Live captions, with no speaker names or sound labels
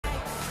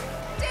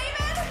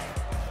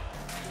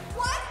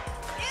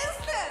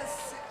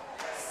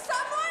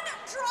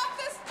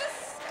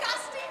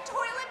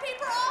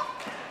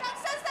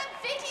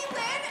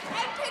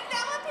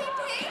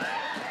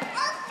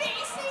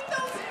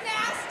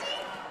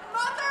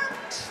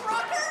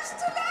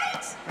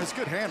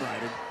good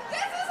handwriting.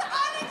 This is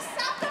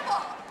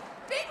unacceptable.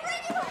 Big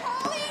Rig and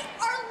Holly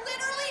are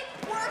literally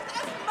worth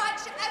as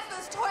much as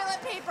this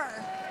toilet paper.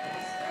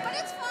 But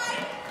it's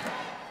fine.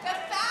 The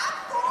Fab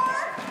Four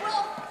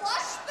will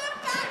flush them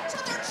back to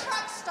their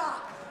truck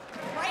stop.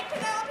 Right,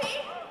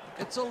 Penelope?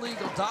 It's a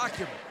legal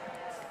document.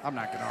 I'm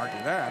not gonna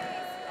argue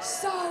that.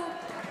 So,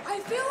 I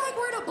feel like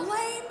we're to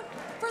blame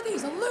for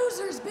these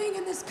losers being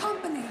in this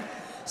company.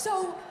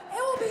 So,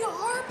 it will be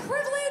our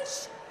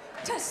privilege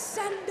to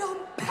send them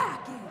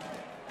packing.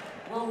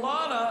 Well,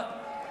 Lana,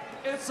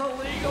 it's a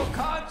legal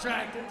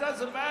contract. It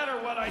doesn't matter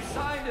what I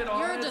signed it on.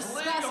 You're it's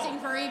disgusting legal.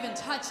 for even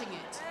touching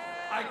it.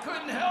 I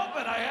couldn't help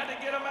it. I had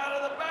to get him out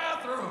of the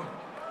bathroom.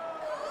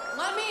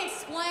 Let me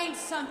explain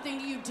something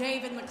to you,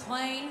 David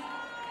McClain.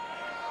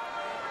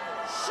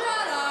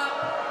 Shut up.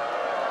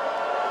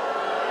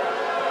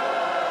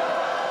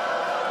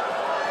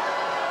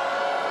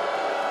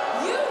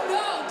 You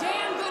know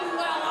damn good and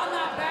well I'm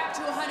not back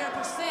to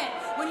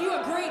 100% when you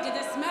agreed to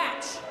this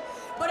match.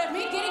 But if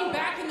me getting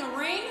back in the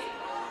ring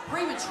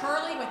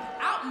prematurely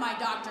without my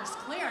doctor's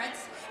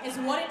clearance is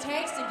what it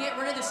takes to get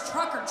rid of this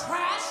trucker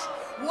trash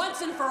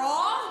once and for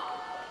all,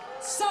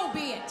 so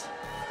be it.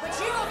 But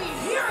you will be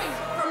hearing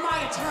from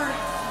my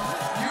attorney.